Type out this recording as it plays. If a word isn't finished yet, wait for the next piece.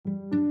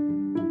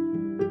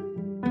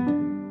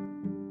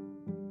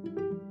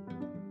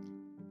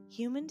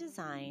Human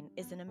design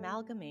is an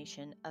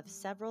amalgamation of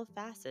several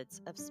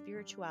facets of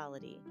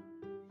spirituality.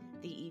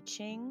 The I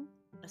Ching,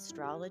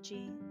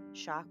 astrology,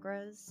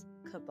 chakras,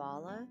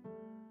 Kabbalah,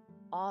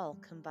 all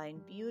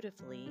combine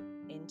beautifully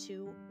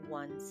into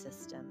one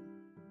system.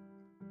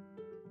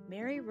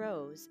 Mary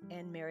Rose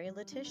and Mary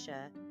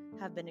Letitia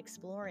have been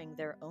exploring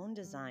their own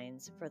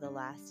designs for the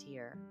last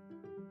year.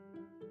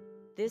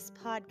 This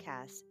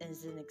podcast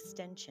is an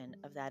extension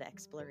of that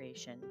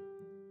exploration.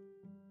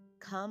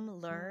 Come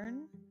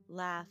learn,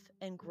 laugh,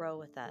 and grow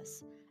with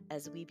us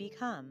as we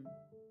become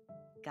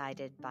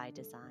guided by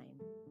design.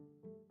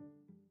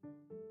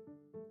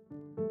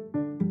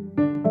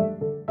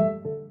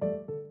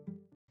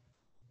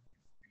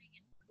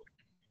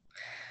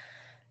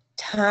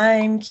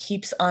 Time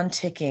keeps on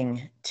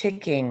ticking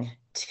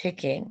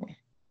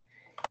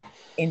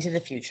into the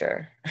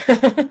future.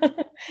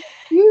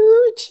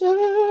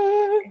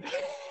 Future.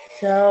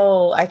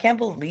 So I can't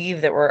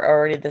believe that we're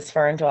already this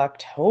far into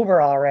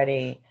October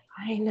already.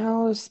 I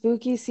know,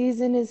 spooky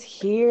season is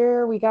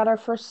here. We got our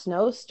first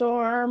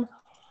snowstorm.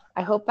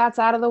 I hope that's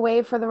out of the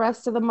way for the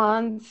rest of the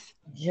month.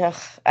 Yeah,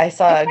 I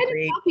saw a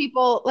great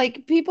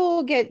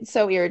people get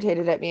so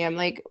irritated at me. I'm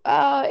like,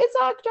 it's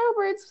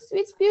October,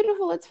 it's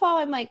beautiful, it's fall.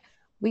 I'm like,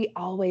 we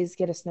always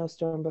get a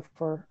snowstorm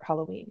before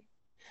Halloween.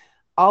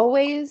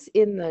 Always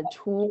in the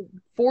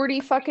 40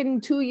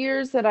 fucking 2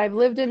 years that I've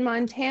lived in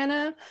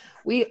Montana,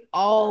 we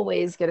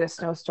always get a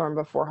snowstorm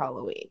before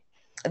Halloween.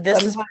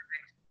 This is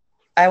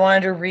I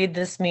wanted to read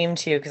this meme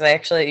to you because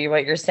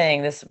what you're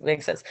saying, this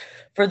makes sense.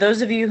 For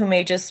those of you who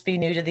may just be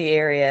new to the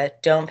area,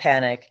 don't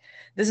panic.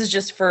 This is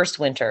just first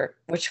winter,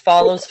 which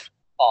follows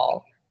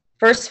fall.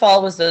 First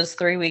fall was those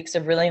 3 weeks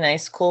of really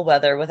nice, cool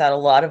weather without a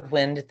lot of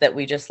wind that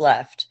we just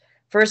left.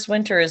 First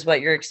winter is what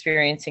you're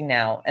experiencing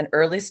now, an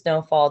early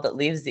snowfall that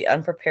leaves the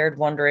unprepared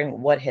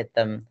wondering what hit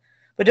them.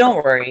 But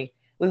don't worry,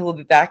 we will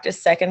be back to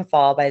second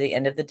fall by the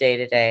end of the day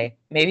today,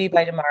 maybe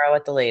by tomorrow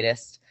at the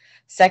latest.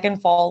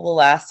 Second fall will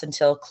last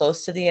until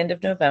close to the end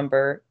of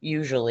November,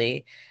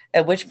 usually,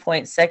 at which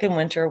point second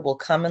winter will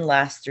come and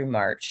last through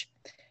March.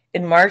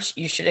 In March,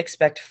 you should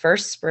expect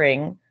first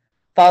spring,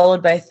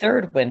 followed by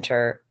third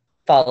winter,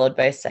 followed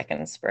by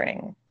second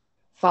spring.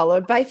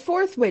 Followed by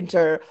fourth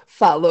winter,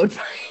 followed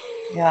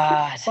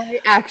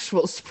by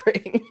actual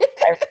spring.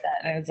 I read that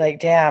and I was like,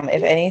 damn,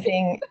 if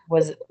anything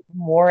was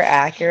more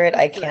accurate,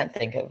 I can't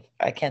think of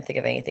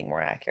anything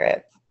more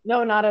accurate.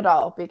 No, not at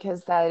all,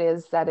 because that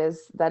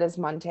is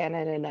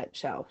Montana in a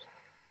nutshell.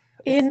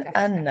 In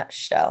a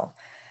nutshell.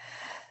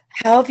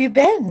 How have you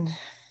been?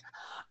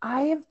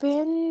 I have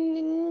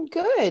been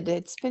good.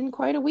 It's been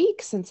quite a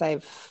week since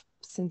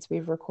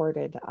we've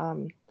recorded.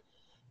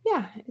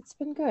 Yeah, it's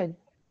been good.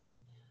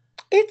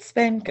 It's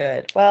been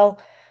good.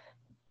 Well,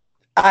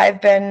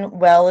 I've been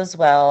well as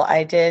well.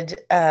 I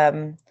did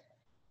I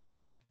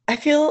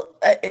feel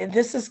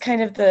this is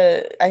kind of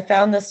I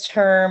found this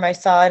term. I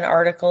saw an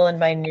article in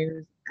my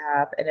news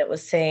app and it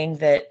was saying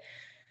that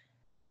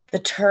the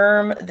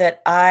term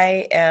that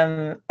I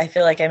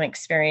feel like I'm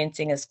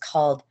experiencing is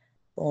called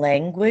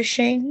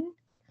languishing.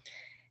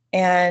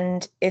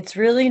 And it's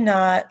really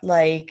not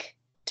like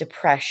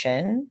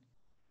depression.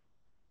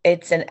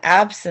 It's an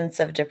absence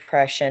of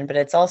depression, but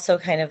it's also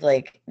kind of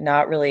like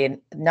not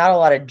a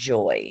lot of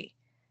joy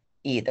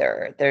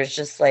either. There's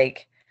just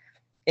like,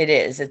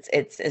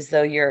 it's as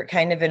though you're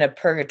kind of in a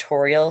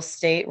purgatorial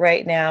state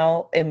right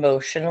now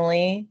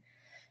emotionally.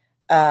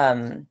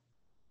 And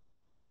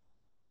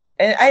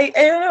I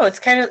don't know,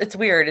 it's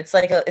weird. It's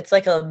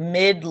like a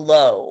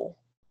mid-low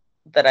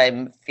that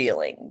I'm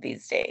feeling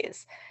these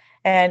days.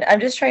 And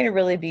I'm just trying to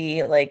really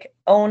be like,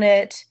 own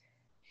it.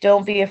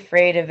 Don't be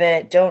afraid of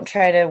it. Don't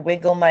try to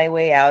wiggle my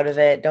way out of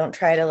it. Don't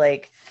try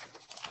to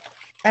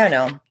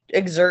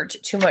exert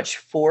too much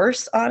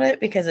force on it,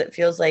 because it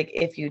feels like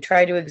if you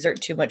try to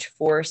exert too much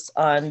force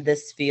on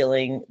this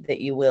feeling that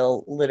you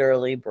will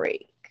literally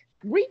break.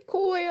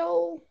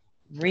 Recoil,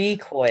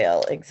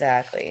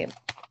 exactly.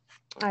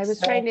 I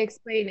was trying to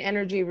explain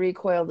energy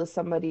recoil to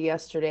somebody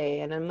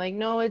yesterday, and I'm like,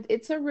 no,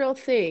 it's a real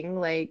thing.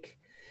 Like,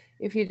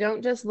 if you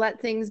don't just let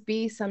things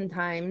be,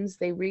 sometimes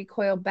they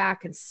recoil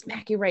back and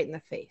smack you right in the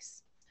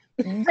face.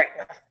 Right in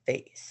the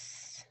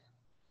face.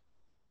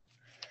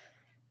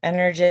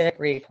 Energetic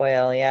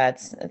recoil. Yeah,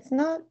 it's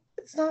not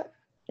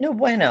no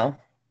bueno.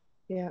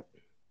 Yeah.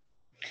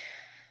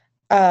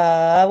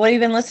 What have you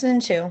been listening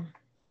to?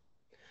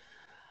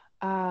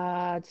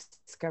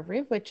 Discovery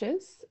of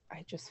Witches.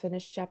 I just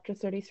finished chapter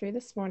 33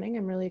 this morning.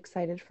 I'm really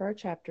excited for our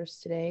chapters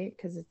today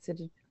because it's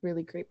a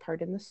really great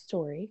part in the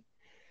story.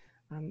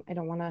 I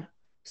don't want to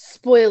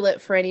spoil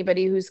it for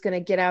anybody who's going to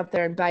get out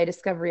there and buy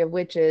Discovery of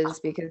Witches,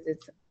 because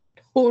it's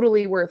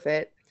totally worth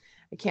it.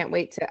 I can't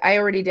wait I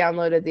already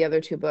downloaded the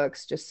other two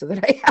books just so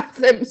that I have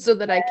them, so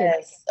that I can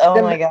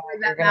oh my god,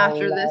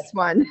 after this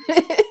one.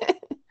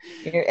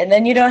 And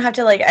then you don't have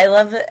to I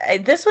love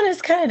it. This one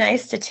is kind of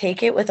nice to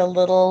take it with a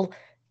little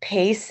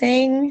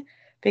pacing,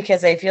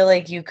 because I feel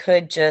like you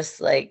could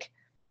just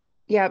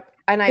yep,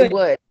 and I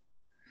would.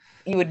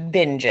 You would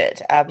binge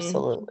it,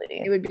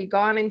 absolutely. It would be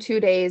gone in 2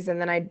 days, and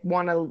then I'd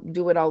want to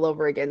do it all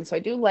over again. So I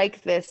do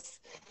like this,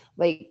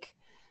 like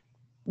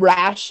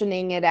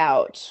rationing it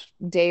out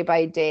day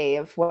by day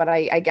of what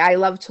I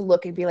love to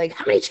look and be like,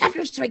 how many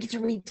chapters do I get to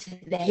read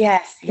today?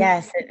 Yes,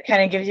 it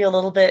kind of gives you a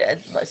little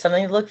bit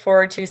something to look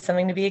forward to,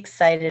 something to be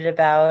excited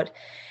about.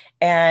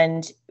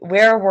 And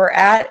where we're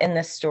at in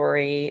the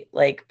story,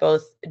 like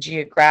both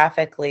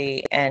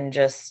geographically and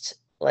just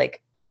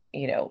like,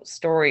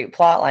 story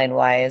plotline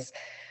wise,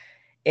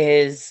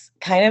 is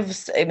kind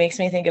of, it makes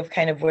me think of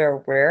kind of where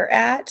we're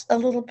at a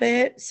little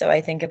bit. So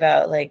I think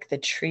about like the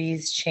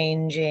trees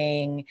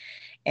changing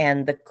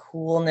and the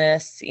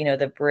coolness,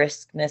 the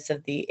briskness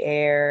of the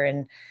air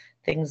and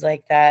things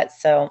like that.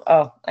 So,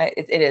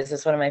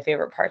 it's one of my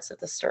favorite parts of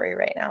the story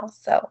right now.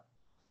 So,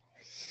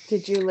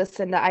 did you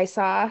listen to I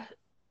Saw?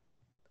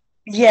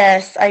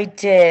 Yes, I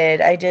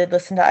did. I did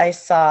listen to I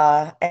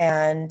Saw,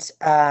 and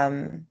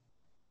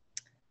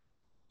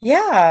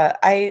yeah,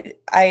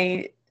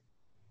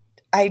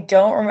 I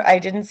don't remember. I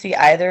didn't see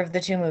either of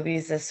the two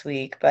movies this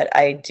week, but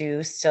I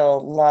do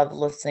still love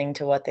listening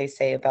to what they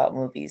say about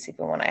movies,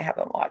 even when I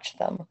haven't watched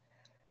them.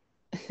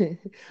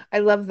 I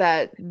love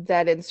that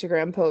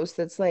Instagram post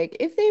that's like,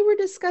 if they were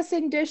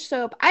discussing dish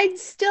soap, I'd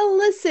still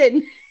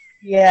listen.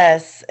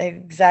 Yes,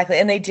 exactly.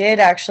 And they did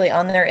actually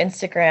on their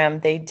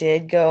Instagram, they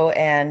did go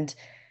and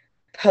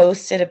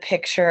posted a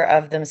picture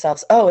of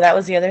themselves. Oh, that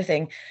was the other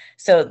thing.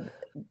 So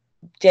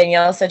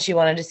Danielle said she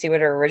wanted to see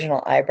what her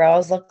original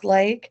eyebrows looked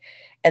like.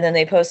 And then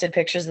they posted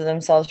pictures of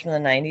themselves from the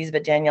 90s,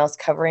 but Danielle's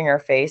covering her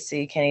face, so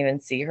you can't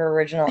even see her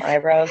original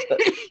eyebrows.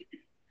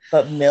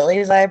 But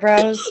Millie's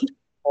eyebrows,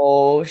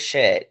 oh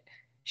shit.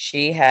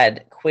 She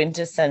had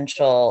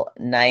quintessential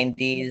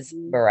 90s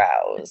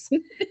brows.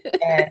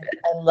 And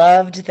I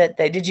loved that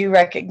did you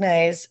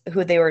recognize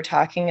who they were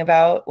talking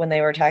about when they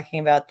were talking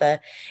about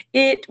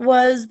it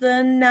was the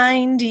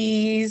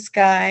 90s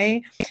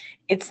guy?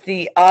 It's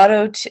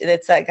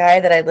it's that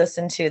guy that I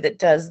listen to that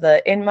does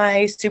in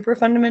my super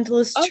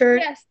fundamentalist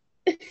church. Yes.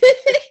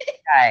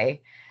 Guy.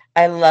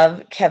 I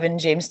love Kevin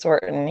James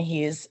Thornton.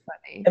 He's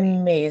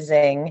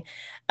amazing.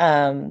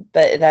 But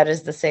that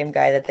is the same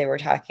guy that they were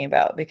talking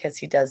about because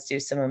he does do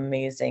some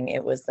amazing,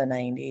 it was the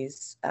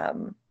 90s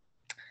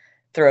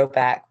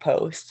throwback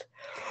post.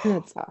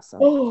 That's awesome.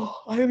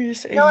 Oh, I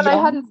was and I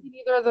hadn't seen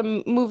either of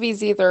the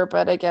movies either,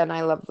 but again,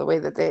 I love the way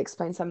that they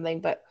explain something.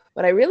 But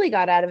what I really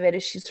got out of it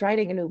is she's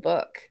writing a new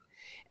book.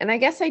 And I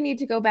guess I need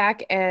to go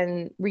back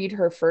and read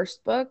her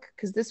first book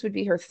because this would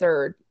be her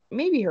third,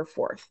 maybe her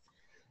fourth.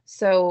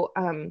 So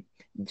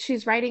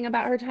she's writing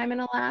about her time in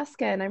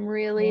Alaska, and I'm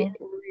really,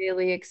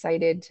 really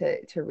excited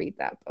to read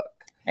that book.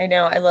 I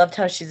know. I loved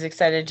how she's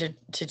excited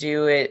to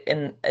do it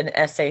in an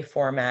essay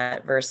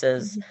format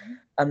versus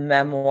a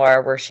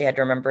memoir where she had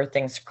to remember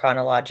things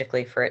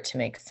chronologically for it to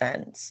make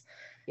sense.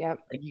 Yep.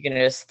 Like you can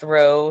just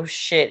throw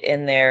shit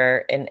in there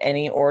in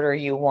any order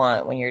you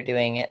want when you're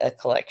doing a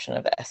collection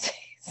of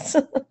essays.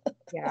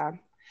 Yeah.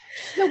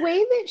 The way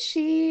that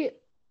she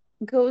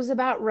goes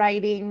about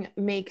writing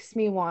makes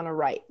me want to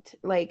write.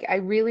 Like I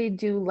really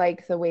do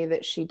like the way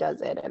that she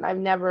does it, and I've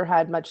never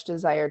had much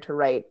desire to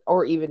write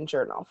or even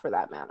journal for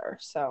that matter.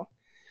 So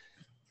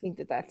I think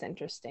that that's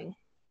interesting.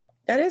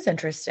 That is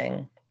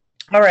interesting.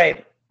 All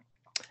right.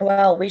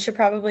 Well, we should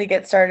probably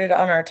get started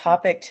on our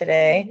topic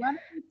today. What are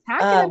we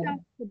talking about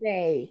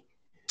today?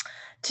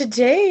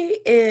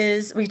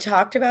 Today we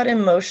talked about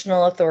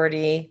emotional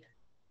authority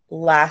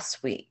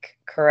last week,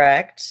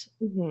 correct?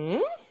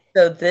 Mm-hmm.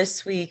 So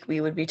this week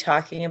we would be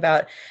talking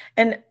about,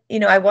 and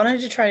I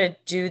wanted to try to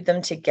do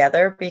them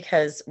together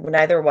because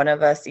neither one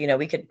of us,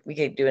 we could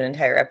do an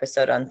entire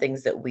episode on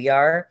things that we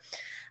are,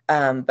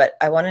 but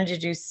I wanted to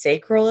do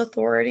sacral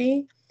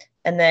authority,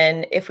 and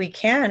then if we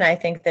can, I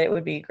think that it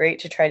would be great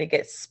to try to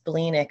get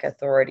splenic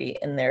authority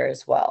in there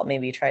as well.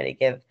 Maybe try to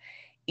give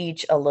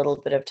each a little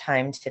bit of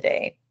time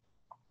today.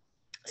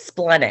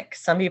 Splenic.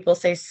 Some people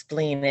say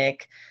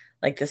splenic,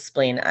 like the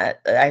spleen.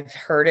 I've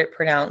heard it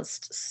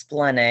pronounced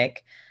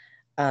splenic.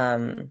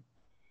 But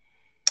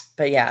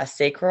yeah,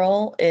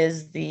 sacral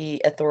is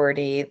the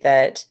authority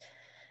that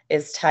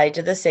is tied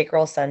to the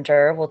sacral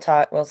center. We'll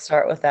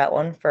start with that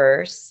one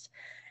first.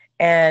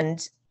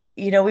 And,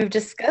 we've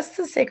discussed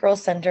the sacral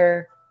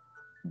center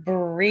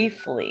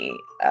briefly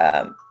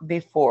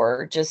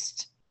before,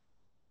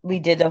 we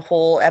did a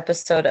whole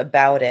episode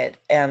about it.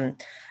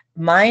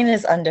 Mine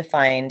is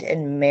undefined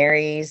and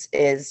Mary's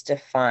is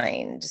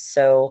defined.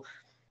 So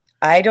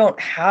I don't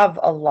have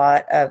a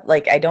lot of,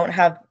 I don't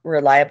have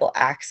reliable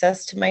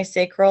access to my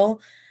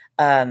sacral.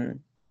 I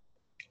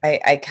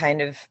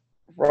kind of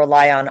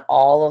rely on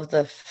all.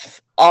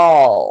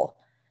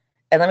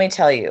 And let me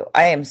tell you,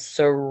 I am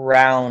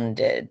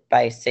surrounded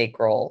by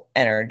sacral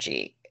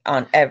energy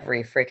on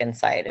every freaking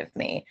side of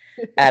me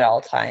at all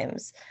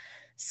times.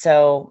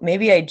 So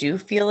maybe I do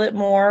feel it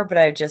more, but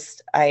I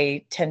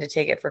tend to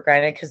take it for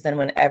granted because then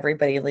when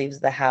everybody leaves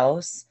the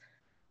house,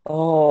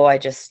 I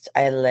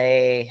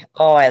lay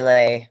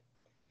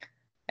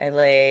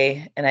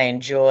and I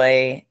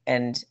enjoy,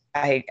 and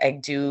I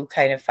do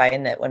kind of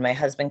find that when my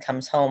husband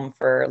comes home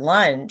for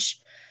lunch,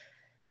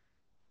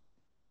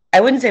 I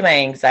wouldn't say my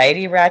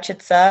anxiety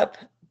ratchets up,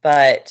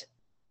 but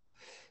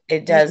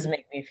it does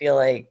make me feel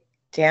like,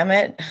 damn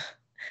it,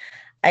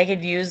 I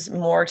could use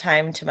more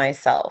time to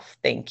myself.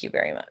 Thank you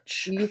very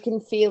much. You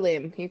can feel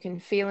him. You can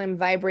feel him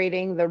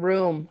vibrating the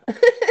room.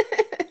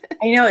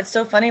 I know it's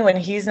so funny when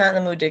he's not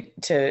in the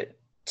mood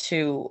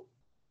to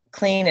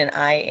clean and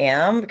I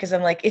am, because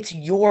I'm like, it's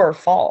your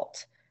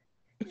fault.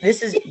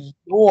 This is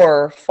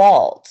your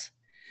fault.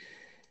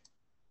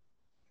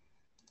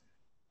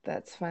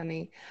 That's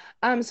funny.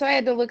 So I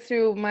had to look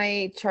through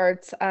my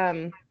charts.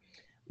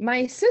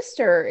 My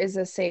sister is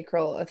a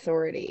sacral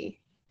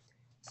authority.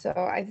 So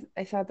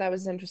I thought that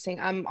was interesting.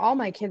 All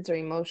my kids are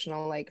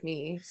emotional like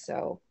me.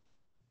 So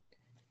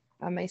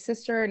my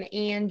sister and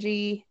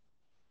Angie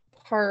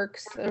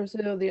Parks, those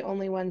are the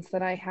only ones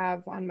that I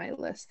have on my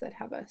list that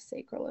have a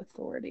sacral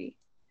authority.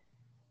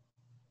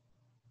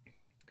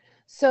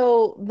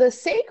 So the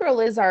sacral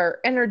is our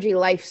energy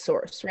life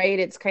source, right?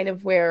 It's kind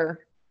of where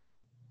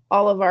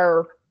all of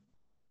our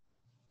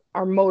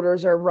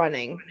motors are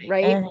running,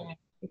 right? Mm-hmm.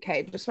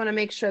 Okay, just want to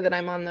make sure that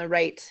I'm on the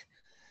right.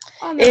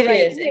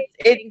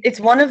 It's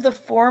one of the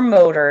 4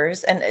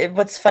 motors, and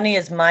what's funny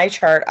is my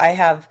chart, I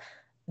have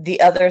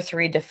the other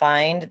 3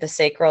 defined. The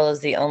sacral is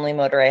the only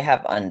motor I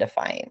have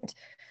undefined.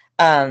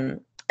 And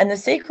the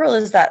sacral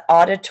is that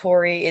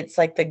auditory, it's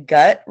like the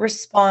gut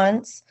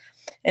response.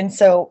 And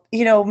so,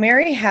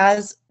 Mary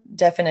has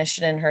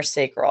definition in her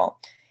sacral.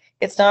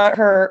 It's not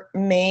her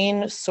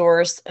main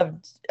source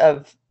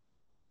of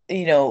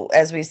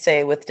as we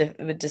say with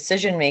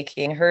decision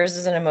making. Hers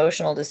is an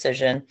emotional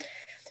decision.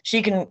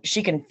 She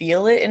can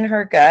feel it in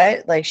her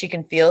gut, like she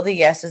can feel the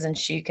yeses and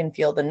she can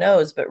feel the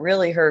nos, but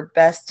really her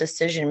best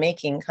decision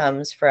making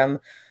comes from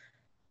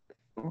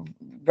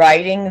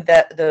writing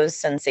those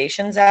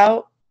sensations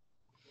out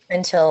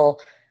until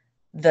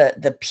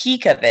the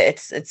peak of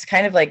it. It's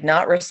kind of like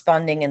not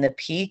responding in the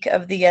peak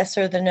of the yes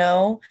or the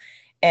no,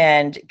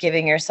 and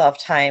giving yourself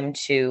time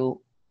to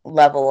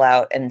level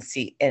out and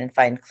see and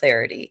find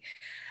clarity.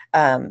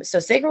 So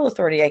sacral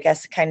authority, I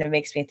guess, kind of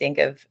makes me think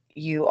of,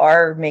 you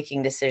are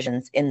making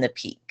decisions in the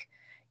peak.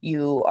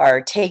 You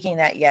are taking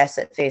that yes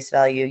at face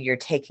value. You're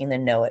taking the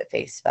no at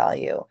face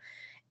value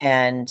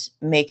and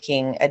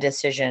making a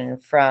decision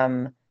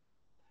from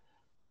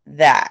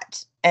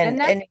that.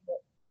 And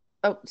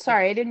oh,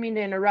 sorry, I didn't mean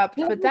to interrupt,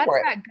 but that's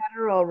that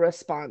guttural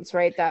response,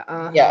 right? That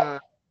yeah.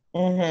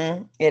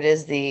 Mm-hmm. It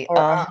is the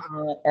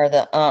or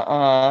the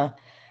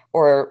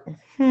or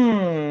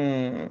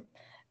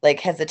like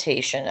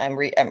hesitation.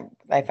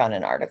 I found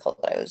an article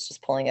that I was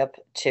just pulling up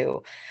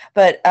too,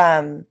 but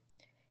I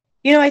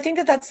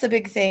think that's the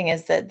big thing,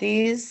 is that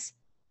these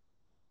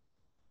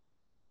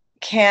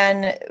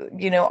can,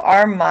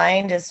 our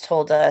mind has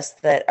told us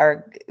that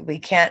we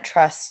can't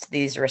trust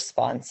these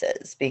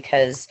responses,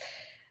 because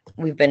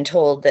we've been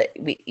told that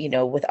we,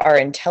 with our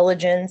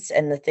intelligence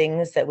and the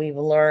things that we've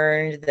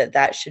learned,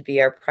 that should be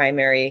our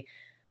primary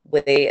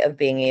way of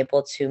being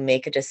able to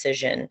make a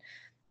decision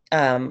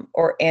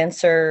or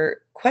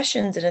answer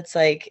questions. And it's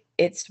like,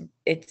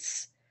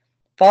 it's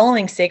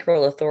following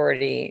sacral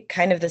authority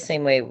kind of the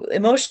same way.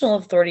 Emotional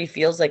authority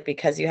feels like,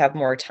 because you have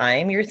more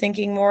time, you're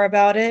thinking more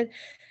about it.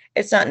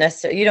 It's not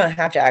necessary. You don't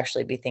have to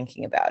actually be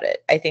thinking about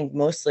it. I think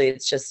mostly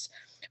it's just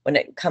when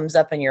it comes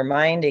up in your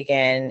mind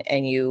again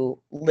and you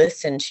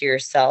listen to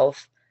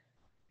yourself,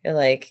 you're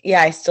like,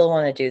 yeah, I still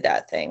want to do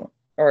that thing.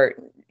 Or,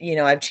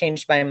 I've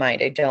changed my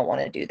mind. I don't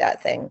want to do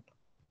that thing.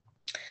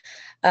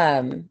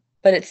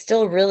 But it's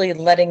still really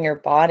letting your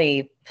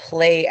body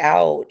play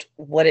out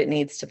what it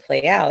needs to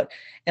play out.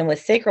 And with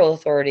sacral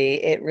authority,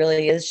 it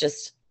really is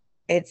just,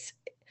 it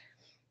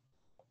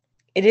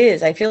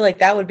is. I feel like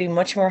that would be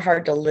much more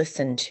hard to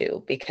listen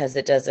to, because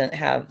it doesn't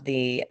have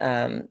the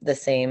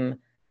same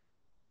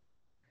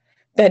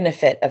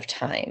benefit of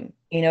time.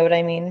 You know what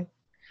I mean?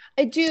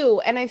 I do.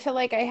 And I feel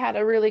like I had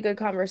a really good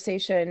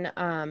conversation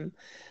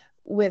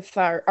with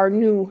our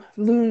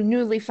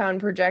newly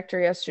found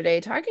projector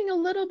yesterday, talking a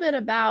little bit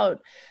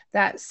about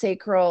that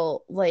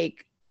sacral,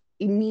 like,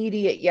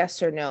 immediate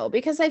yes or no,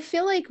 because I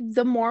feel like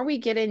the more we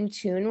get in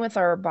tune with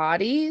our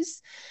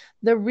bodies,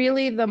 the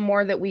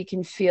more that we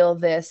can feel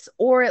this,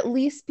 or at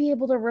least be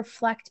able to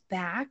reflect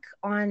back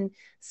on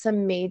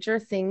some major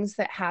things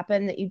that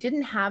happen that you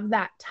didn't have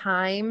that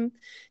time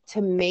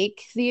to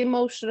make the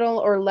emotional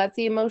or let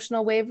the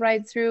emotional wave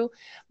ride through,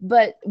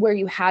 but where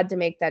you had to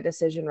make that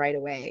decision right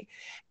away.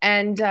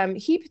 And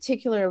he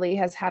particularly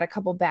has had a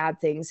couple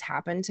bad things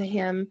happen to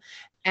him.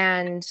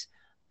 And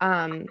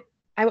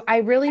I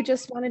really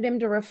just wanted him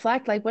to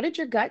reflect, like, what did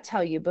your gut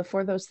tell you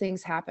before those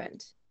things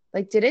happened?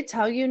 Like, did it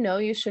tell you, no,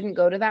 you shouldn't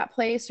go to that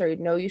place, or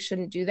no, you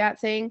shouldn't do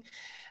that thing?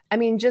 I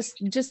mean, just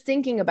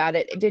thinking about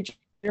it, did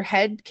your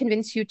head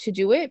convince you to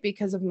do it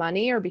because of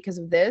money, or because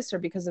of this, or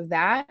because of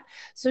that?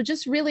 So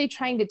just really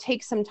trying to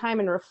take some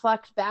time and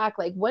reflect back,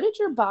 like, what did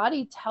your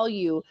body tell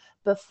you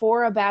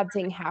before a bad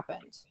thing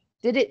happened?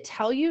 Did it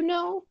tell you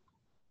no?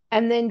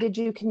 And then did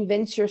you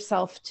convince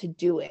yourself to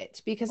do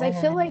it? Because I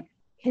feel like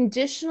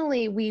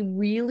conditionally, we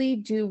really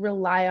do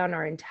rely on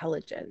our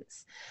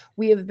intelligence.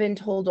 We have been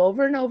told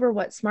over and over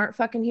what smart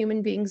fucking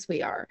human beings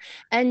we are.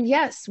 And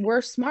yes,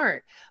 we're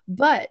smart,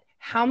 but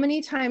how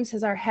many times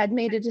has our head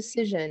made a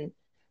decision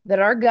that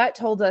our gut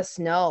told us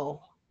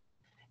no,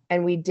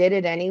 and we did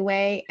it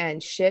anyway,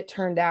 and shit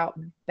turned out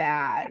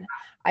bad?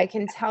 I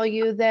can tell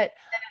you that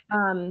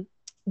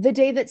the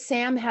day that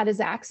Sam had his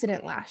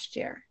accident last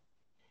year,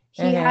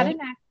 he had an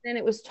accident.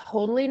 It was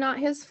totally not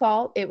his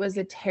fault. It was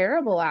a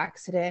terrible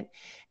accident.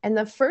 And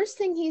the first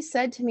thing he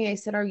said to me, I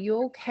said, "Are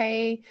you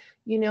okay?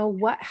 You know,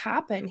 what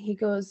happened?" He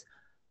goes,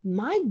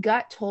 "My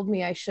gut told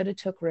me I should have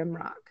took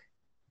Rimrock.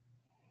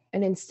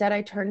 And instead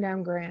I turned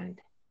down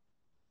Grand.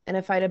 And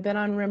if I'd have been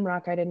on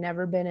Rimrock, I'd have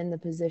never been in the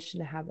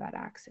position to have that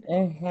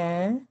accident."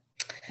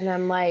 And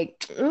I'm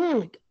like,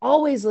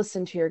 always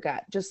listen to your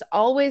gut. Just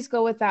always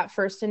go with that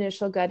first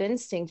initial gut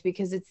instinct,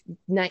 because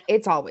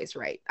it's always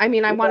right. I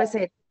mean, I want to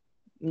say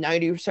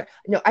 90%.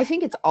 No, I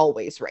think it's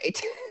always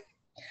right.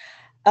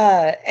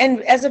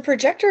 And as a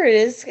projector, it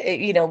is,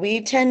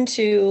 we tend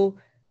to,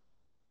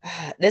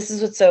 this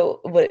is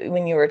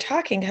when you were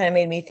talking kind of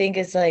made me think,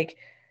 is like,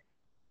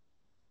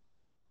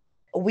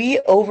 we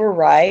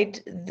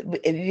override,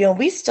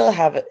 we still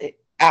have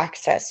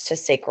access to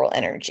sacral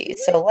energy.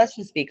 So let's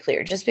just be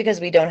clear. Just because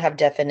we don't have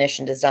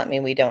definition does not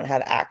mean we don't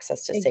have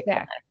access to sacral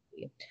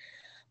energy.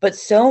 But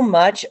so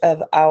much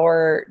of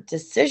our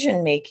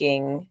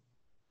decision-making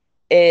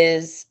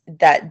is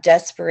that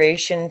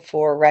desperation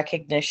for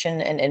recognition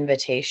and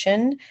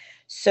invitation.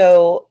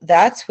 So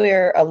that's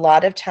where a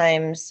lot of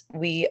times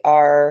we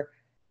are,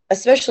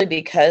 especially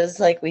because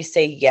like we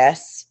say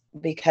yes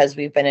because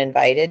we've been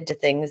invited to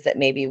things that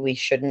maybe we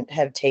shouldn't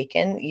have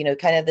taken,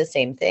 kind of the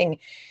same thing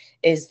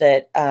is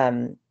that,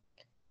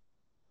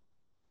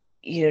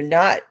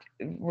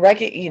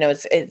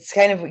 it's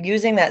kind of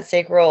using that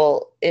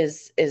sacral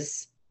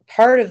is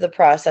part of the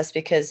process,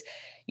 because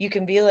you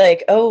can be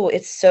like, oh,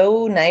 it's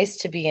so nice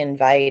to be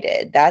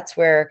invited. That's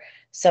where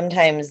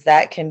sometimes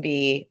that can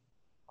be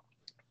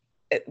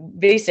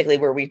basically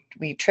where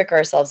we trick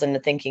ourselves into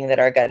thinking that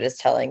our gut is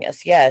telling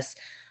us yes,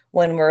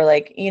 when we're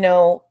like,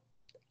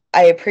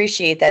 I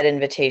appreciate that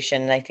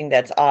invitation. And I think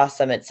that's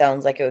awesome. It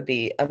sounds like it would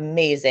be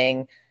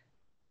amazing.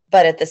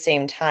 But at the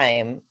same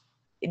time,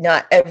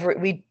 not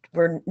every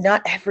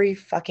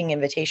fucking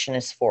invitation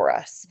is for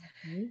us.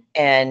 Mm-hmm.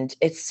 And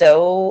it's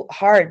so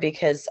hard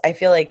because I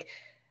feel like,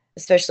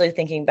 especially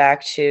thinking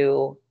back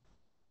to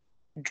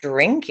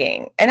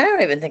drinking, and I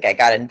don't even think I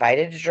got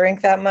invited to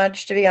drink that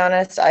much, to be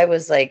honest. I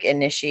was like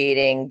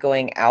initiating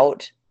going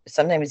out,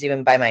 sometimes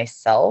even by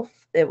myself.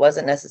 It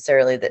wasn't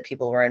necessarily that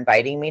people were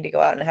inviting me to go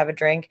out and have a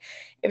drink.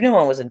 If no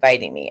one was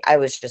inviting me, I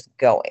was just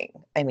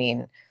going. I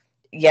mean,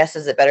 yes,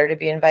 is it better to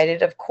be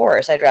invited? Of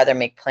course. I'd rather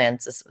make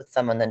plans with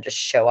someone than just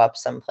show up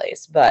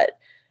someplace, but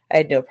I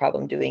had no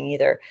problem doing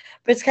either.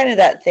 But it's kind of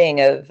that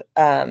thing of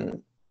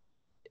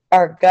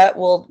our gut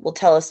will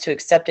tell us to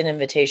accept an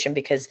invitation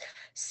because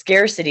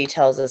scarcity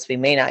tells us we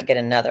may not get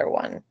another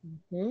one.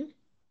 Mm-hmm.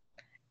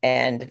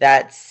 And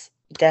that's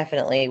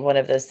definitely one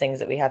of those things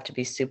that we have to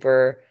be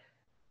super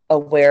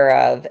aware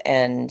of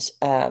and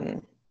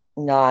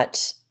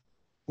not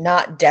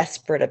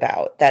desperate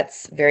about.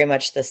 That's very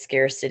much the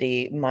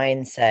scarcity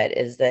mindset,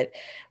 is that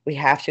we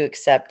have to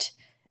accept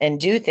and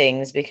do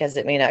things because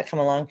it may not come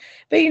along.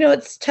 But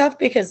it's tough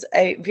because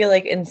I feel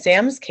like in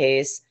Sam's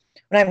case,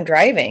 when I'm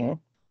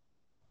driving,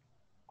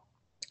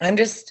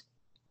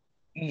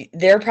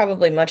 they're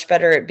probably much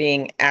better at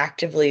being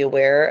actively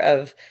aware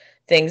of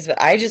things, but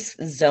I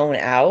just zone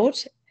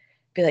out,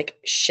 be like,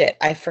 shit,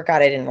 I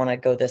forgot I didn't want to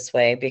go this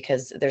way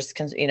because there's,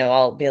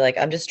 I'll be like,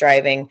 I'm just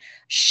driving.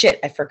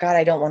 Shit, I forgot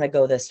I don't want to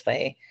go this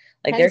way.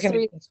 Like there can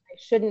be, I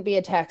shouldn't be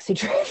a taxi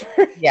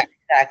driver. Yeah,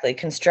 exactly.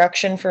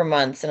 Construction for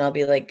months. And I'll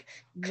be like,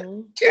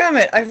 damn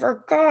it, I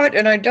forgot.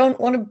 And I don't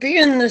want to be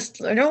in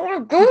this. I don't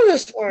want to go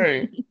this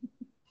way.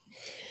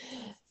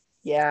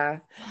 Yeah.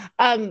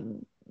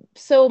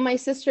 So my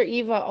sister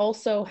Eva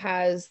also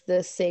has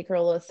the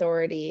sacral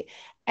authority,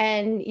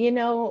 and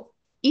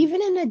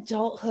even in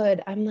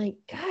adulthood, I'm like,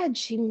 God,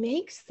 she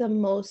makes the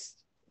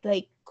most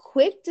like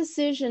quick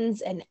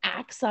decisions and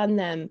acts on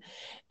them.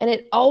 And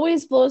it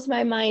always blows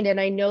my mind. And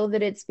I know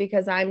that it's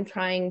because I'm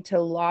trying to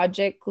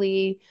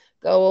logically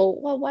go,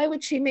 well, why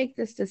would she make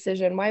this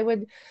decision? Why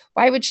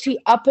would she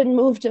up and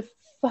move to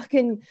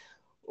fucking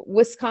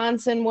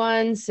Wisconsin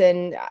once?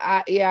 And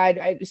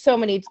so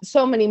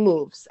many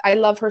moves. I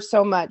love her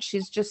so much.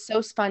 She's just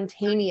so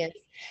spontaneous.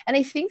 And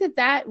I think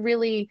that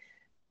really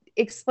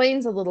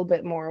explains a little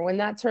bit more when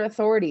that's her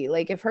authority.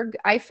 Like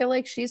I feel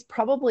like she's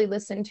probably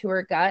listened to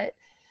her gut,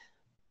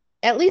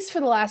 at least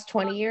for the last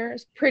 20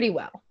 years, pretty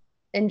well.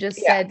 And just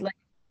said, like,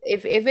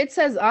 if it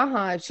says,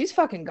 she's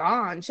fucking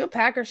gone. She'll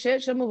pack her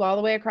shit. She'll move all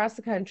the way across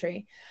the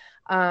country.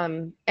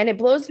 And it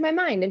blows my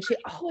mind. And she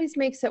always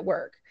makes it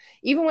work.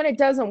 Even when it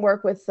doesn't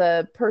work with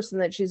the person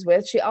that she's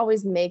with, she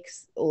always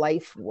makes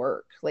life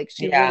work. Like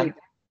she really does.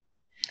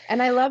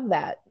 And I love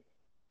that.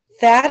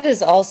 That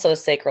is also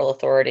sacral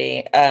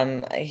authority.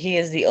 He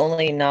is the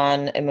only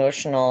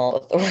non-emotional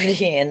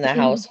authority in the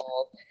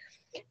household.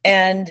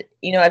 And,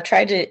 I've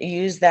tried to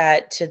use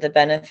that to the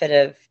benefit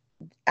of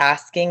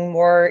asking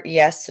more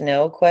yes,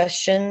 no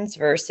questions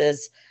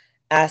versus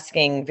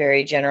asking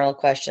very general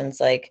questions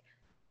like,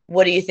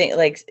 what do you think?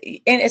 Like,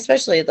 and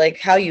especially like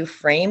how you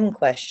frame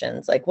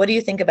questions. Like, what do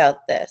you think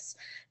about this?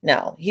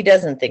 No, he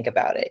doesn't think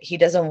about it. He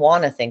doesn't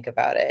want to think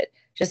about it.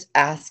 Just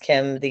ask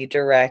him the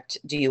direct,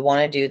 do you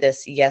want to do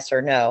this? Yes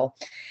or no.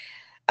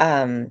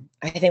 I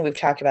think we've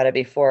talked about it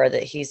before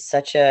that he's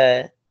such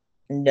a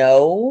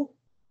no.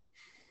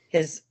 He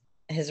doesn't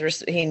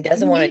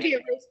want to.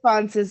 Immediate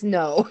response is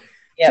no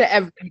Yep, to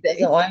everything. he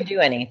doesn't want to do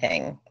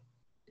anything,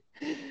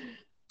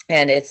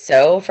 and it's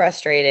so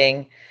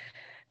frustrating.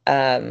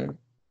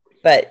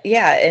 But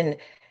yeah, and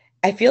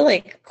I feel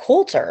like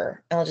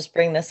Coulter, I'll just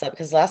bring this up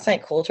because last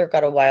night Coulter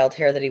got a wild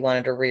hair that he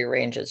wanted to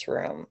rearrange his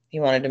room. He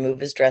wanted to move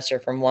his dresser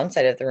from one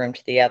side of the room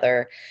to the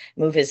other,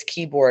 move his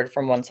keyboard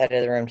from one side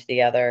of the room to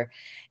the other,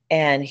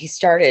 and he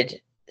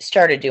started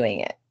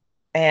doing it.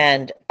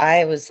 And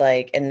I was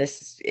like, and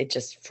it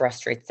just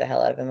frustrates the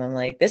hell out of him. I'm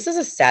like, this is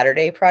a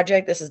Saturday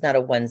project. This is not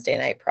a Wednesday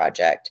night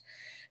project,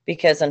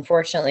 because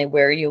unfortunately,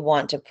 where you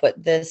want to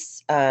put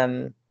this,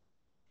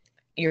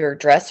 your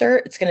dresser,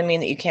 it's going to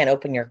mean that you can't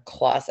open your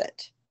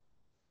closet,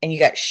 and you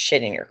got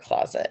shit in your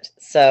closet.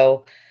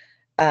 So,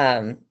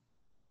 I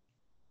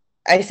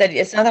said,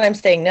 it's not that I'm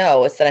saying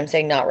no, it's that I'm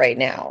saying not right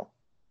now.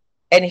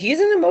 And he's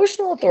an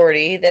emotional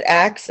authority that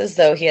acts as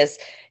though he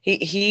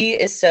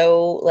is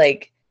so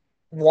like,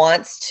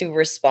 wants to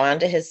respond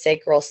to his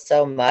sacral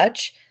so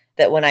much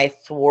that when I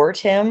thwart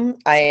him,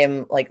 I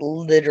am like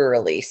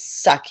literally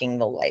sucking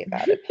the life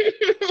out of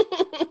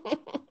him.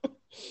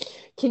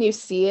 Can you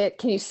see it?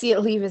 Can you see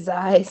it leave his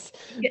eyes?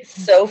 He gets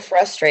so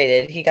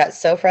frustrated. He got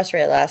so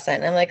frustrated last night.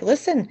 And I'm like,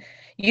 listen,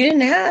 you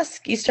didn't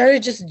ask. You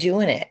started just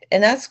doing it.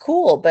 And that's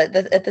cool. But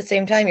at the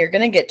same time, you're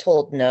going to get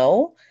told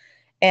no.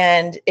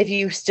 And if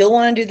you still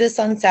want to do this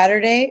on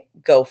Saturday,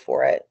 go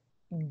for it.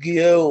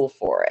 Go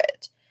for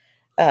it.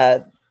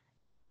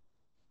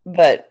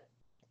 But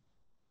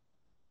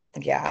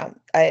yeah,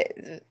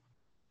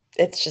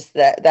 it's just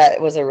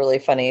that was a really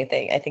funny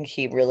thing. I think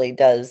he really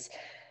does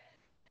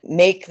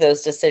make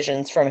those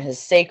decisions from his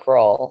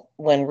sacral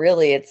when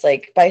really it's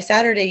like by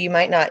Saturday, you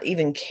might not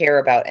even care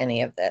about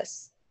any of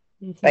this.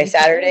 Mm-hmm. By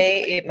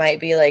Saturday, it might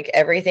be like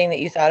everything that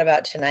you thought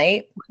about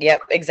tonight.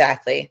 Yep,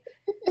 exactly.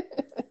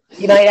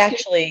 You might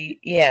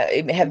actually,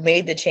 have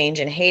made the change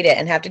and hate it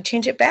and have to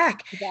change it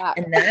back. Yeah.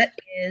 And that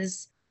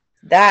is,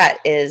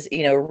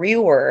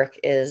 rework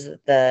is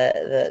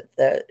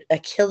the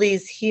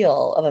Achilles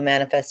heel of a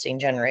manifesting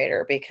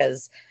generator,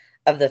 because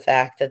of the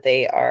fact that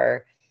they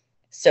are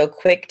so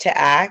quick to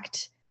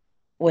act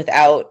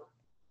without,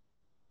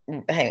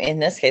 in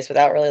this case,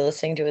 without really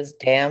listening to his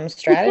damn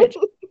strategy.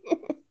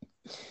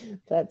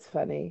 That's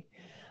funny.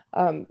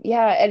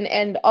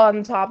 And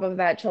on top of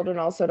that, children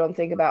also don't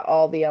think about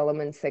all the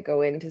elements that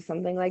go into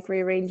something like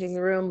rearranging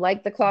the room,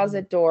 like the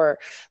closet door,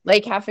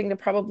 like having to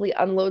probably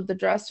unload the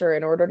dresser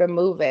in order to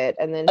move it.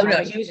 And then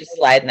he was just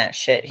sliding that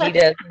shit. He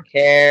doesn't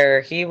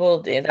care. He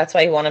will. That's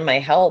why he wanted my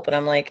help. And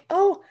I'm like,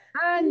 oh,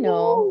 I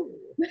know.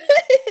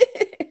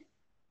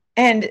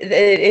 And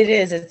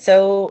it's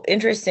so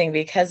interesting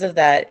because of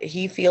that.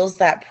 He feels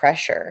that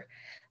pressure.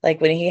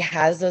 Like when he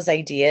has those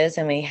ideas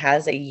and when he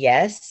has a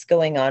yes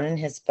going on in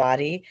his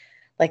body,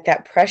 like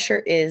that pressure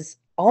is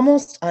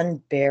almost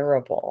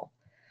unbearable.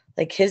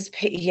 Like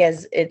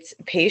patience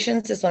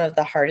is one of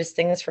the hardest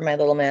things for my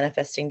little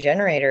manifesting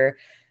generator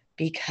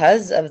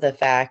because of the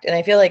fact. And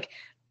I feel like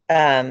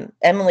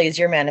Emily is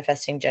your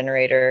manifesting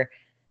generator,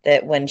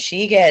 that when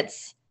she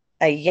gets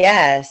a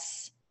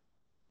yes,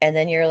 and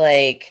then you're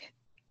like,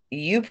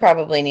 you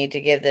probably need to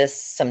give this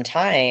some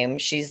time,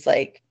 she's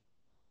like,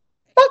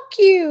 fuck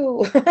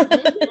you.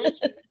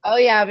 Oh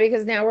yeah,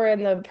 because now we're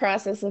in the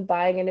process of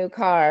buying a new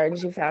car and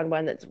she found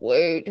one that's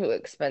way too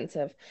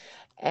expensive.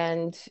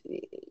 And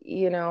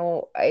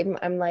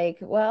I'm like,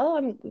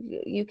 well,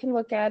 you can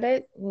look at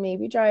it,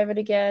 maybe drive it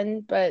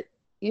again, but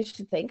you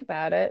should think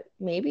about it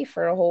maybe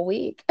for a whole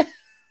week.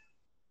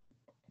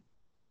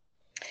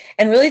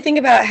 And really think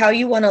about how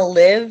you want to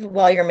live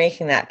while you're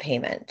making that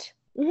payment.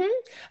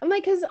 Mm-hmm. I'm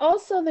like, because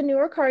also the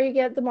newer car you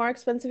get, the more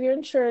expensive your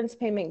insurance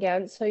payment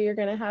gets. So you're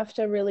going to have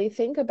to really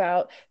think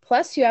about,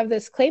 plus you have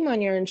this claim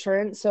on your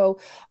insurance. So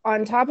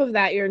on top of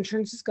that, your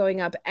insurance is going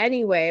up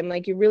anyway. I'm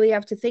like, you really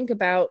have to think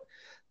about,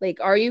 like,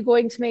 are you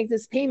going to make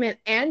this payment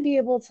and be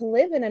able to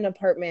live in an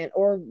apartment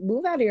or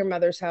move out of your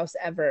mother's house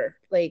ever?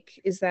 Like,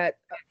 is that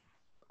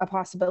a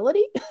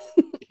possibility?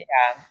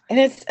 Yeah. And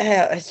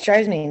it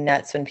drives me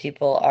nuts when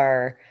people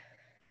are,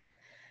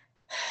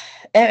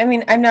 I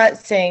mean, I'm not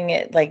saying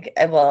it like,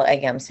 well, I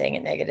am saying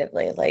it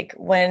negatively. Like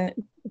when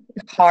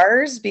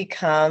cars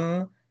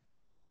become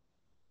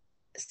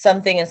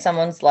something in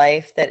someone's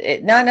life that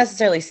it, not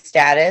necessarily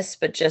status,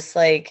 but just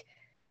like,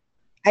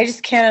 I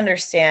just can't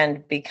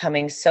understand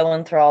becoming so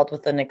enthralled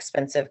with an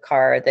expensive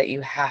car that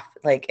you have,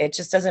 like, it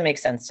just doesn't make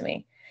sense to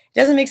me. It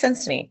doesn't make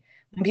sense to me.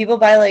 When people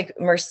buy like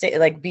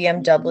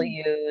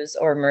BMWs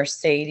or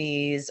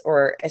Mercedes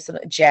or some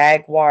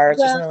Jaguars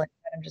or something like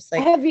that, I'm just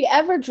like, have you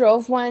ever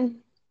drove one?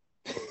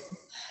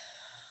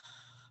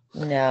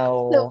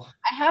 no. So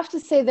I have to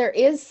say there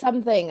is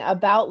something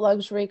about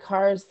luxury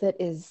cars that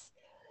is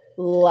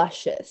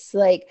luscious.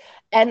 Like,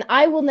 and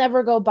I will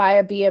never go buy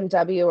a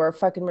BMW or a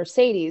fucking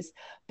Mercedes,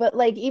 but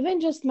like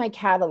even just my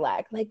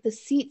Cadillac, like the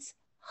seats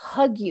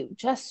hug you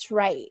just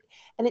right.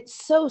 And it's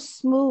so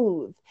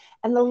smooth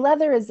and the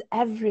leather is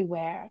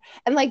everywhere.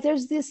 And like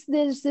there's this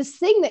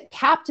thing that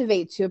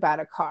captivates you about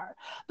a car.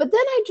 But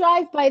then I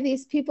drive by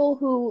these people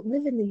who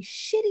live in these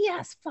shitty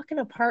ass fucking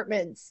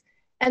apartments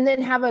and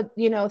then have a,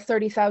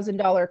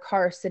 $30,000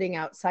 car sitting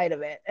outside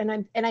of it.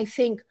 And I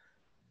think,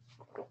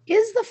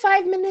 is the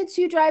 5 minutes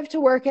you drive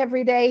to work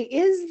every day,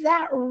 is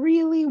that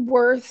really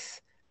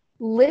worth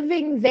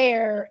living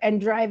there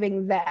and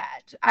driving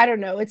that? I don't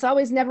know. It's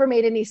always never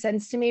made any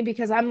sense to me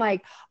because I'm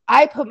like,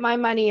 I put my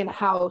money in a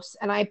house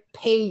and I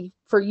pay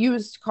for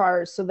used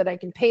cars so that I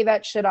can pay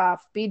that shit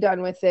off, be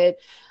done with it,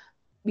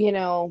 be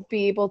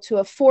able to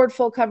afford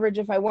full coverage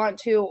if I want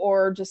to,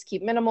 or just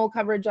keep minimal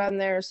coverage on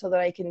there so that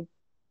I can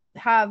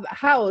have a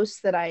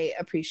house that I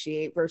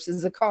appreciate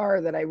versus a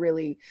car that I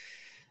really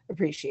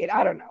appreciate.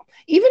 I don't know.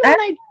 Even when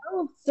I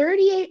drove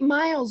 38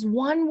 miles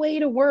one way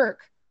to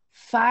work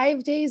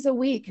 5 days a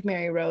week,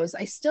 Mary Rose,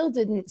 I still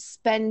didn't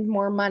spend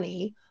more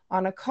money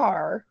on a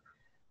car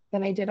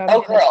than I did on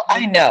Oh, girl,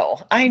 I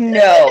know.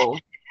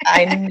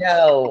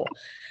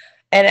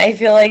 And I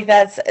feel like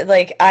that's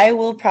like, I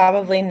will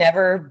probably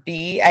never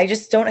be, I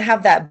just don't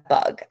have that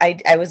bug.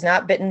 I was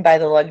not bitten by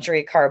the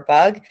luxury car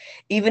bug.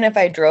 Even if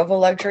I drove a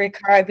luxury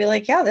car, I'd be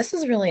like, yeah, this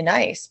is really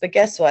nice. But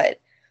guess what?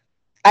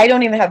 I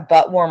don't even have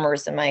butt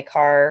warmers in my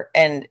car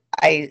and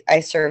I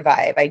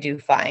survive. I do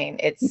fine.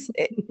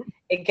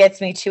 It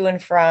gets me to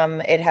and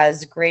from. It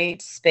has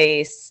great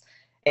space,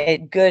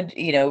 good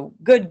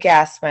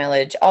gas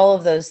mileage, all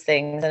of those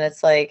things. And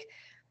it's like,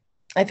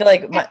 I feel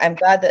like I'm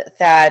glad that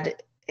Thad,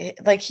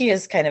 like, he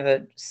is kind of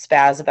a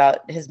spaz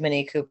about his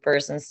Mini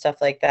Coopers and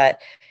stuff like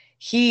that.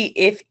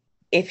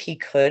 If he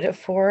could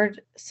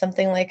afford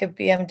something like a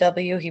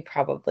BMW, he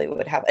probably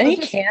would have, and he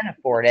can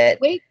afford it.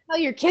 Wait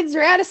till your kids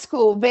are out of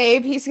school,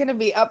 babe. He's going to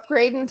be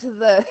upgrading to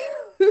the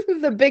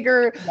the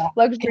bigger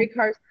luxury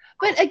cars.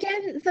 But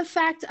again, the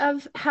fact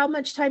of how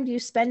much time do you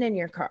spend in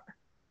your car?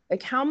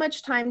 Like, how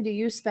much time do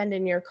you spend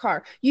in your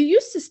car? You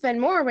used to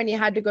spend more when you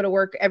had to go to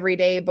work every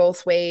day,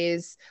 both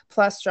ways,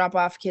 plus drop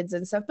off kids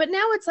and stuff. But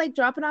now it's like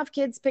dropping off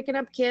kids, picking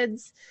up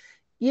kids.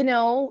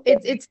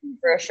 It's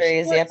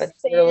groceries. Yep,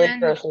 it's really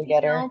grocery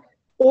getter.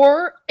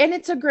 And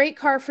it's a great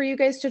car for you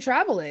guys to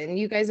travel in.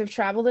 You guys have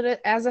traveled it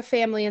as a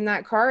family in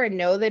that car and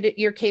know that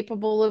you're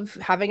capable of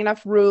having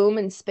enough room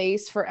and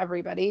space for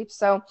everybody.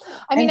 So,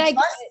 I mean,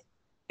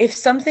 if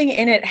something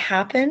in it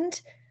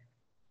happened,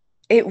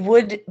 it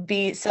would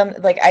be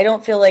I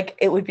don't feel like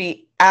it would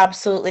be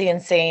absolutely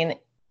insane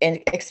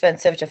and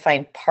expensive to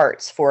find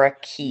parts for a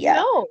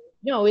Kia.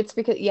 No, it's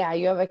because, you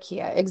have a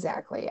Kia.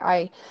 Exactly.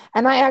 I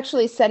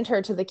actually sent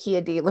her to the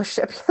Kia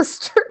dealership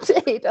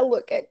yesterday to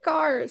look at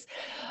cars.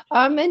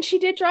 And she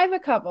did drive a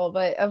couple,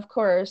 but of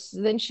course,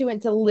 then she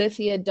went to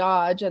Lithia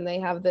Dodge and they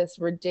have this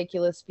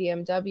ridiculous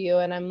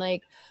BMW. And I'm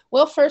like,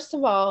 well, first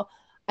of all,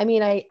 I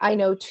mean, I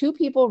know two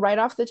people right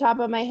off the top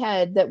of my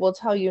head that will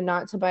tell you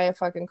not to buy a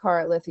fucking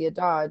car at Lithia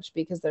Dodge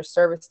because their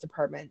service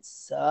department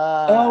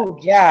sucks. Oh,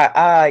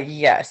 yeah.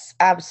 Yes,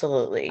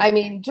 absolutely. I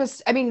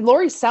mean,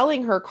 Lori's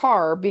selling her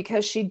car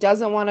because she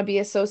doesn't want to be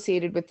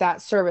associated with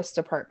that service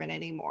department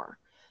anymore.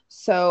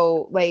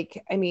 So,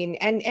 like, I mean,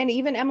 and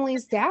even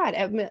Emily's dad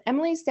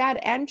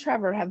and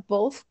Trevor have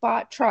both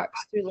bought trucks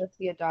through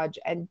Lithia Dodge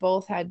and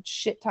both had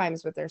shit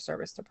times with their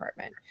service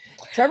department.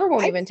 Trevor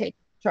won't even take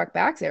truck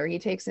back there. He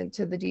takes it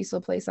to the diesel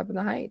place up in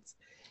the Heights.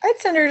 I'd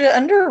send her to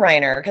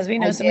Underwriter because we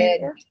know somebody.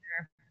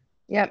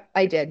 Yep,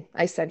 I did.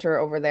 I sent her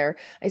over there.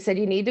 I said,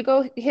 you need to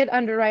go hit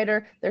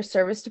Underwriter. Their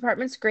service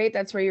department's great.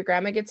 That's where your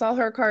grandma gets all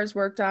her cars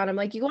worked on. I'm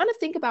like, you want to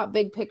think about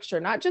big picture,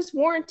 not just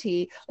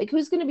warranty. Like,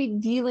 who's going to be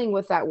dealing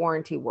with that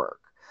warranty work?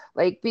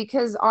 Like,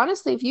 because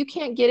honestly, if you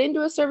can't get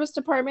into a service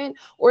department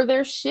or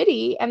they're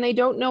shitty and they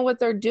don't know what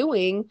they're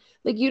doing,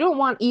 like, you don't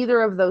want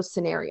either of those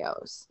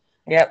scenarios.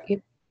 Yep.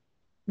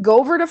 Go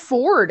over to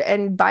Ford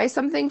and buy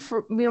something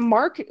for,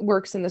 Mark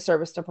works in the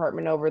service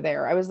department over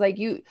there. I was like,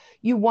 you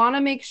want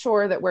to make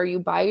sure that where you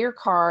buy your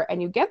car and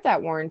you get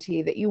that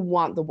warranty, that you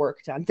want the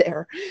work done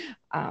there.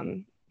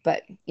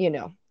 But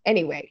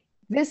anyway,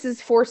 this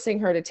is forcing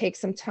her to take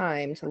some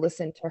time to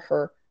listen to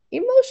her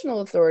emotional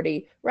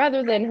authority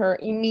rather than her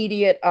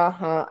immediate,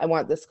 I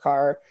want this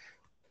car.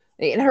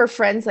 And her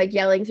friends like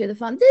yelling through the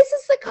phone, this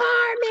is the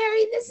car,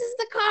 Mary, this is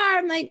the car.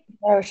 I'm like,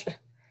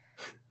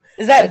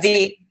 is that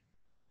V?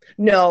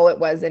 No, it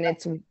wasn't.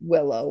 It's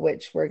Willow,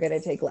 which we're going to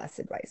take less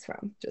advice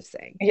from. Just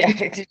saying. Yeah,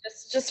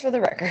 just for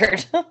the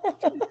record.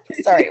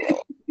 Sorry,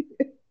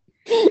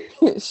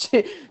 Willow.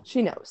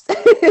 she knows.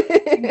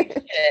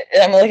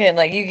 I'm looking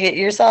like you get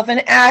yourself an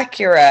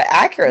Acura.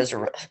 Acura's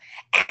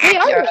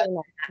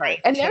right,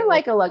 and they're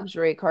like a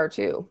luxury car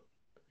too.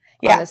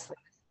 Yeah, honestly.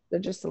 They're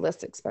just the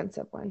less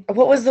expensive one.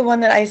 What was the one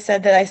that I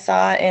said that I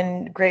saw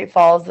in Great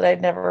Falls that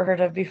I'd never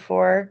heard of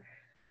before?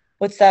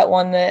 what's that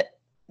one that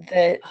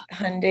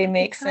Hyundai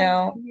makes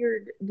now?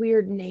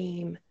 Weird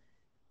name.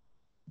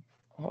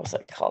 What was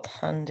it called?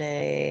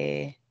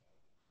 Hyundai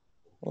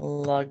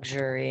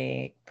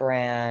luxury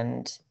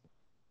brand.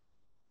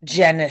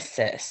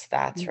 Genesis.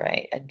 That's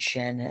right. A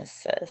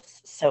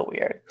Genesis. So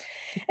weird.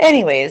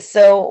 Anyways,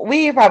 so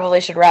we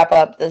probably should wrap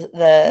up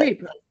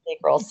the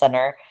Sacral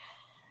Center.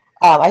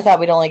 I thought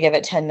we'd only give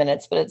it 10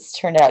 minutes, but it's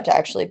turned out to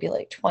actually be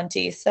like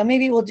 20. So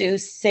maybe we'll do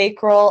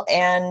sacral,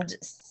 and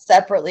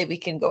separately we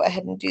can go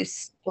ahead and do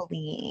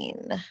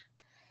spleen.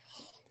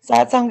 Does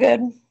that sound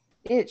good?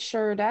 It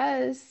sure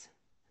does.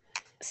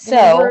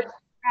 So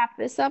wrap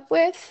this up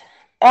with?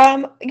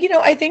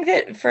 I think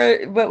that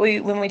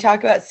when we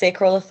talk about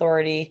sacral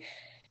authority,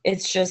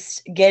 it's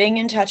just getting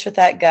in touch with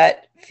that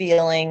gut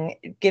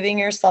feeling, giving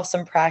yourself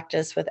some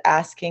practice with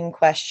asking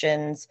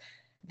questions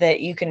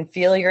that you can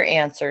feel your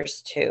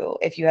answers to.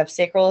 If you have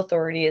sacral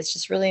authority, it's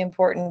just really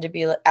important to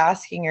be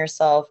asking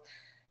yourself,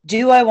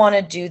 do I want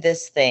to do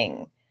this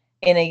thing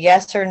in a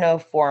yes or no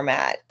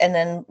format? And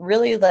then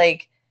really,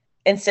 like,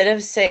 instead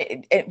of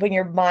saying, when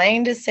your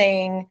mind is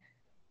saying,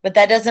 but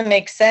that doesn't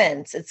make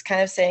sense, it's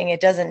kind of saying it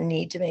doesn't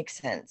need to make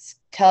sense.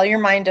 Tell your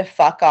mind to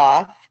fuck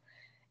off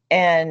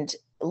and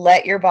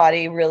let your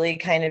body really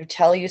kind of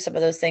tell you some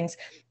of those things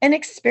and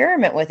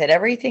experiment with it.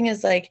 Everything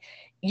is like,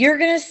 you're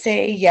going to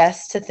say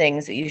yes to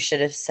things that you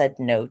should have said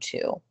no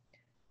to.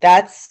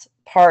 That's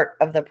part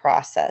of the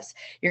process.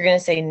 You're going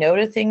to say no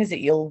to things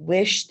that you'll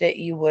wish that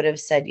you would have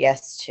said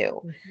yes to.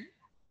 Mm-hmm.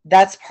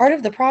 That's part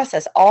of the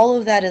process. All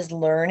of that is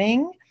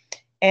learning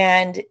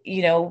and,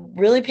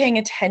 really paying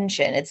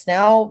attention. It's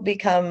now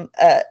become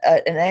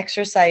an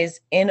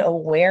exercise in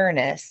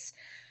awareness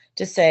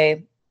to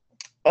say,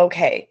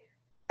 okay,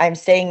 I'm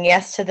saying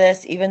yes to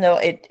this, even though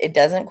it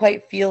doesn't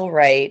quite feel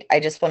right. I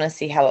just want to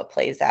see how it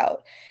plays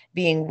out.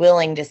 Being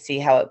willing to see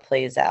how it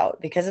plays out,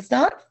 because it's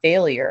not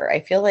failure. I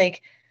feel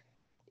like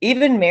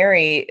even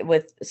Mary,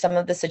 with some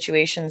of the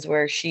situations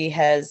where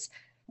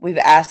we've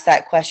asked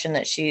that question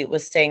that she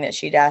was saying that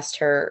she'd asked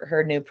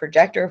her new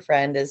projector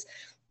friend is,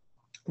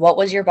 what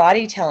was your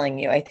body telling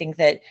you? I think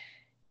that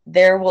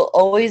there will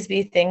always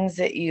be things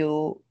that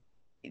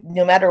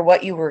no matter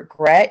what you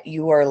regret,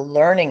 you are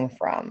learning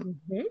from.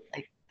 Mm-hmm.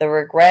 Like, the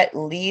regret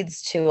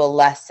leads to a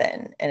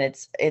lesson, and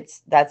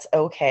that's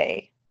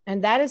okay.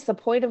 And that is the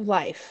point of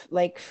life,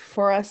 like,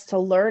 for us to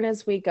learn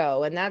as we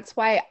go. And that's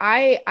why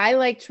I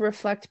like to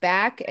reflect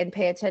back and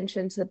pay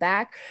attention to the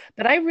back.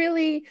 But I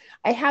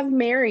have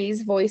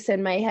Mary's voice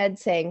in my head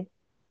saying,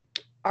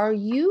 are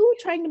you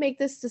trying to make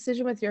this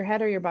decision with your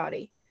head or your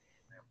body?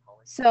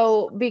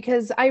 So,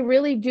 because I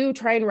really do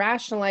try and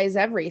rationalize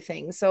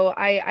everything. So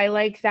I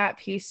like that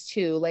piece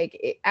too.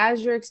 Like,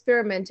 as you're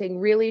experimenting,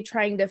 really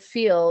trying to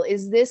feel,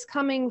 is this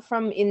coming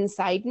from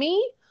inside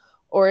me?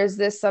 Or is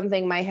this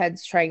something my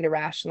head's trying to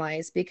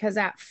rationalize? Because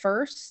at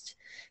first,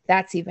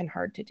 that's even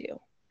hard to do.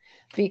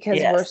 Because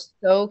we're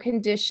so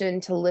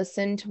conditioned to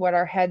listen to what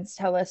our heads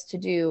tell us to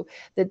do,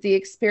 that the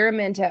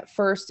experiment at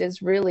first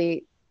is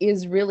really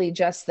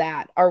just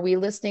that. Are we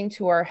listening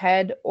to our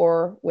head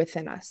or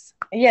within us?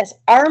 Yes,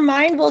 our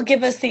mind will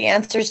give us the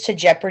answers to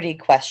Jeopardy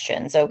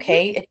questions,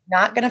 okay? Mm-hmm. It's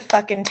not going to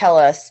fucking tell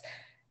us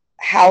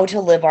how to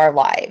live our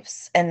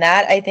lives. And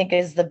that, I think,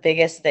 is the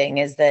biggest thing,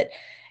 is that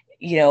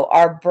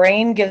our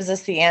brain gives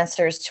us the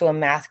answers to a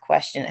math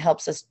question. It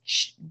helps us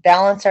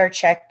balance our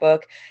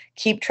checkbook,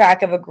 keep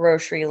track of a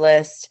grocery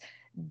list,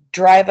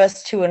 drive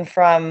us to and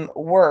from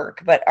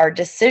work. But our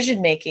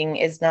decision-making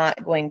is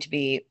not going to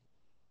be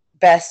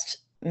best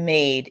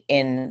made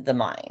in the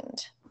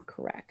mind.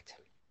 Correct.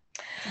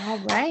 All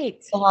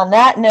right. So on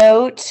that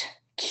note,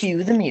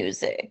 cue the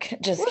music.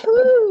 Just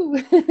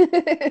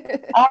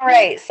kidding. All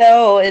right.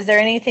 So is there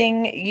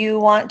anything you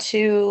want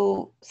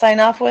to sign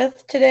off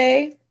with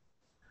today?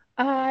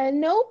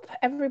 Nope.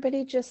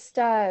 Everybody just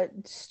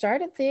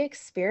started the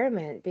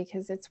experiment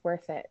because it's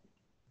worth it.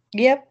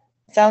 Yep.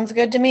 Sounds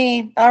good to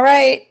me. All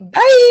right. Bye.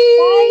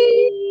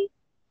 Bye.